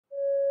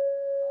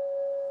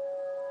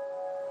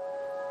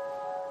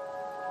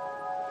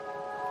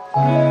You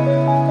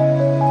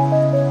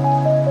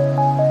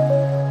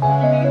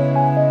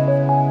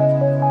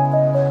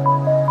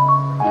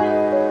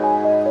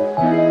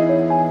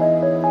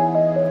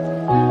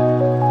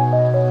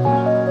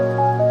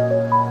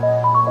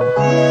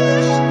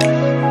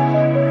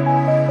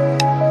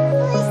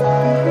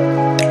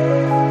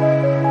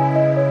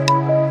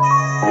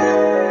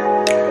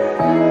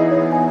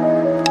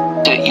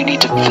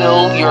need to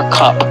fill your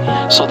cup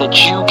so that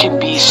you can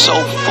be so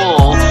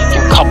full,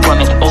 your cup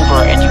runneth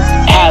over, and you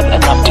have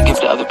enough to give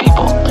to other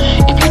people.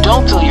 If you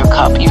don't fill your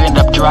cup, you end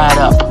up dried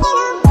up.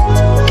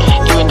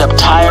 You end up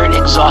tired,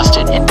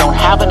 exhausted, and don't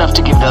have enough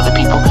to give to other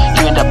people.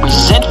 You end up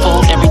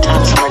resentful every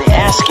time somebody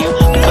asks you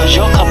because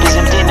your cup is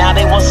empty and now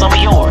they want some of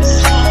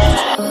yours.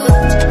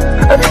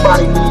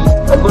 Everybody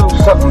needs a little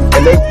something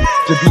and they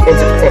to be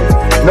independent.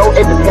 No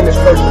independent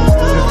person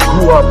just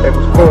grew up and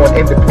was born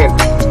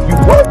independent. You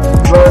work, you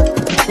learn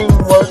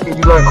teamwork, and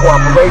you learn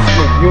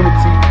cooperation and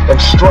unity and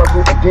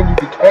struggle, and then you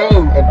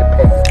became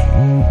independent.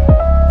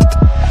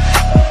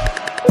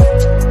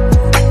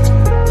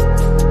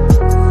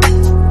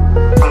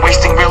 I'm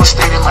wasting real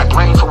estate in my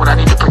brain for what I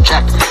need to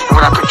project. And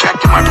what I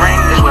project in my brain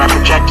is what I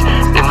project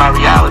in my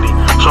reality.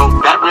 So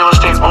that real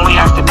estate only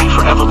has to be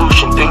for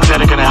evolution, things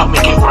that are going to help me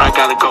get where I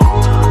got to go.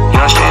 You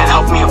understand?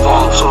 Help me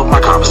evolve. So if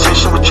my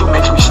conversation with you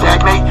makes me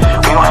stagnate,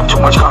 we don't have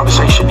too much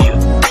conversation either.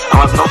 I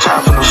don't have no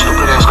time for no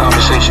stupid ass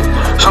conversation.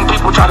 Some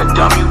people try to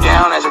dumb you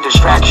down as a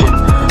distraction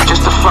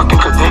just to fucking,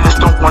 cause they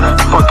just don't want to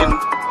fucking,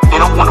 they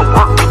don't want to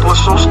work. People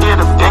are so scared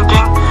of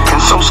thinking and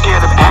so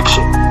scared of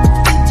action.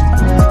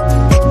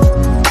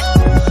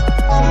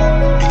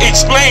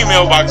 Explain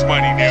mailbox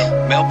money now.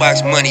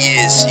 Mailbox money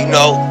is, you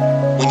know,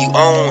 when you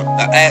own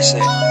an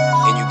asset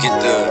and you get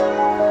the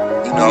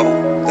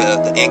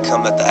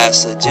income that the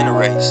asset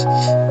generates.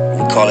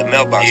 We call it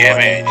mailbox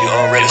money. Man. You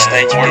own real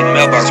estate, you get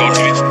mailbox money.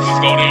 Just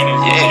go there.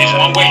 It's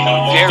one way.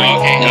 Very.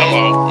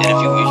 And if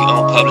you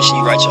own publishing,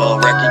 you write your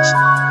own records.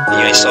 And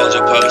you ain't sold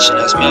your publishing,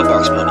 that's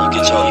mailbox money.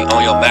 You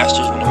own your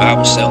masters when the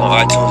album sell on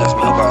iTunes, that's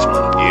mailbox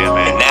money. Yeah,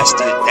 man. And that's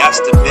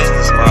the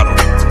business model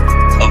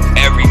of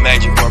every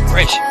major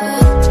corporation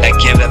that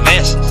give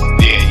advances.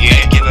 They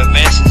give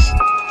advances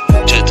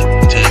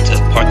to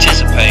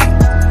participate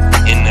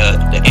in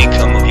the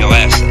income of your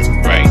asset.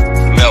 Right.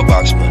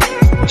 Mailbox money.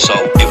 So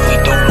if we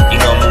do,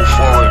 move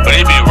forward. But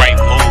it'd be the right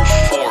move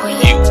for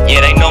you.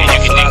 Yeah, they know my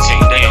philosophy.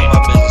 They know my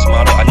business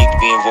model. I need to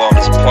be involved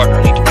as a partner.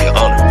 I need to be an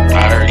owner.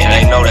 I heard and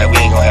they know that we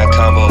ain't gonna have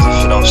combos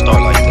if it don't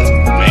start like that.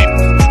 Man.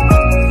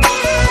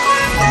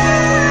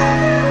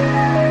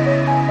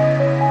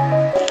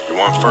 You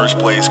want first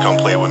place, come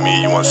play with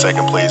me. You want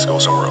second place, go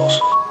somewhere else.